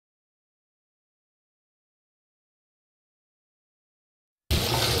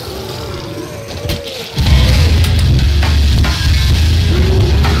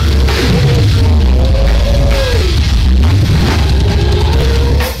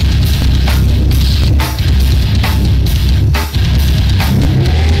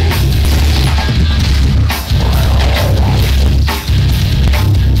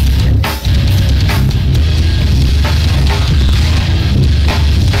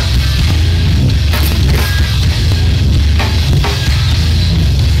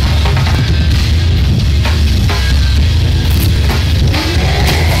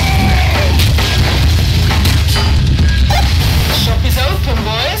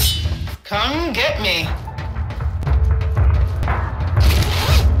get me.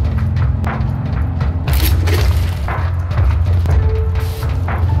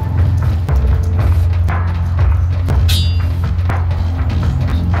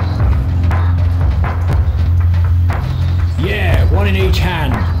 Yeah, one in each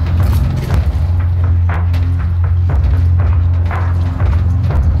hand.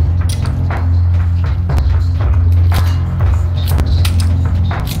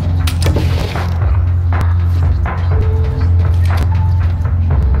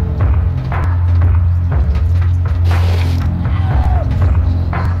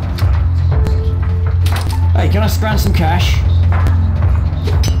 Hey, can I scrounge some cash?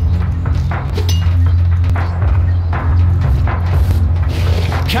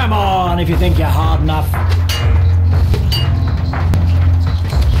 Come on, if you think you're hard enough.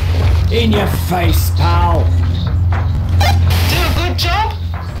 In your face, pal. Do a good job,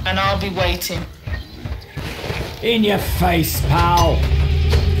 and I'll be waiting. In your face, pal.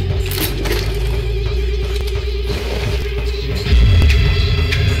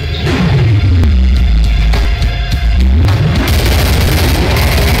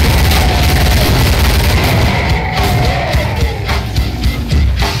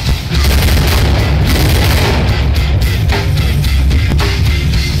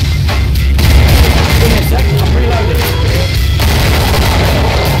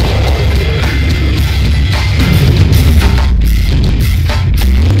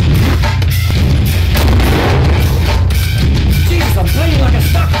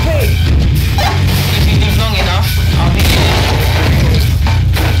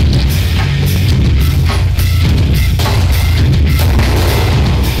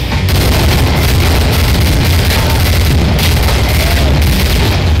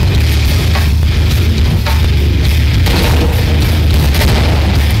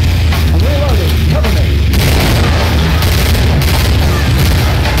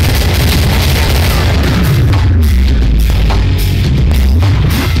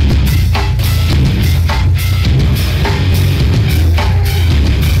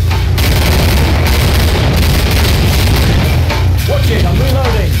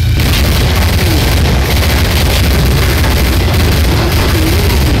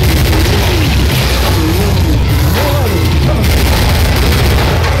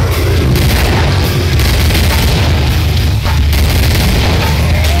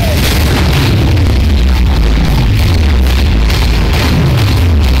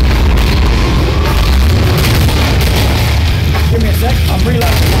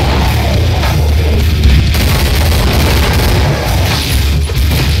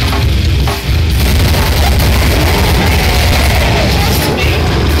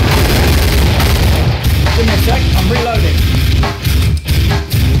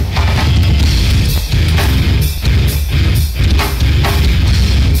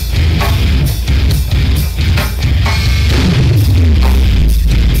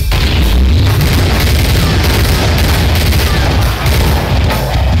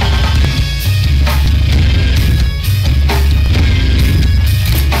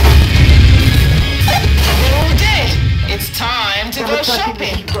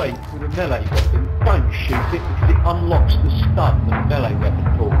 melee weapon, don't shoot it because it unlocks the stun that melee weapon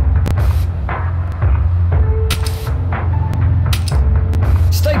pulls.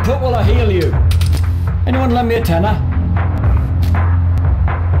 Stay put while I heal you. Anyone lend me a tenner?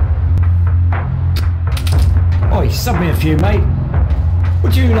 Oi, sub me a few, mate.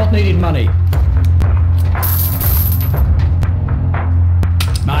 Would you not needed money?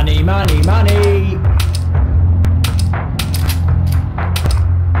 Money, money, money!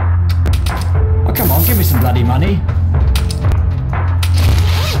 Oh, come on, give me some bloody money.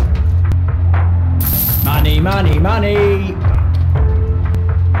 Money, money, money!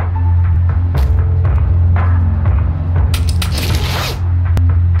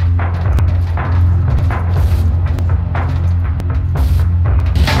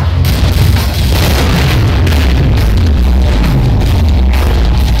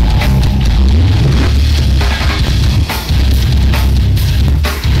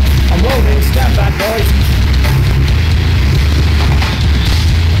 Stand back, boys.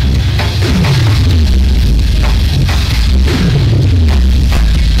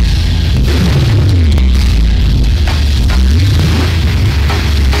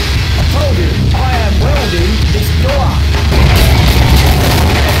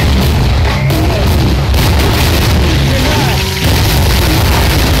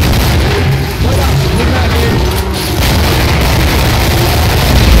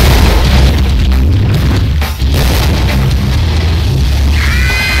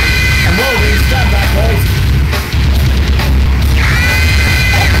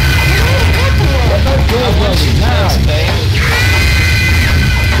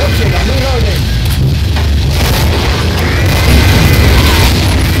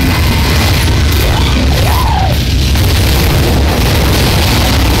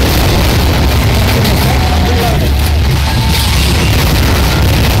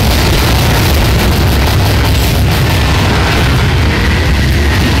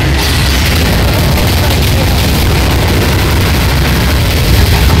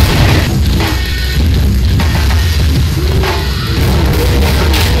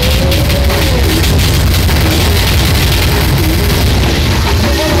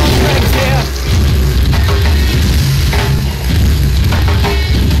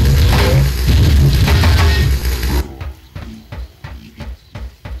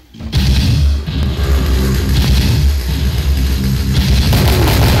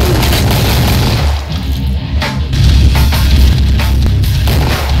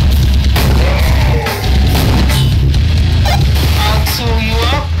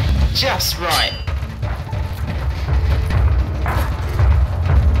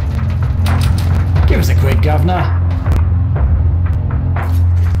 governor.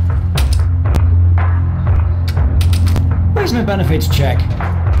 Where's my benefits check?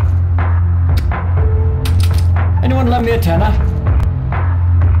 Anyone lend me a tenner?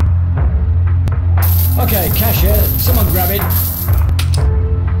 Okay, cashier, someone grab it.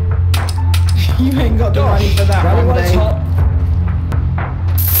 You ain't got the money for that Grab it one while it's day. hot.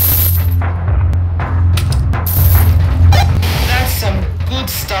 That's some good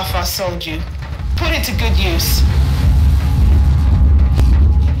stuff I sold you. Put it to good use.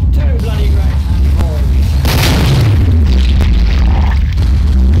 Too bloody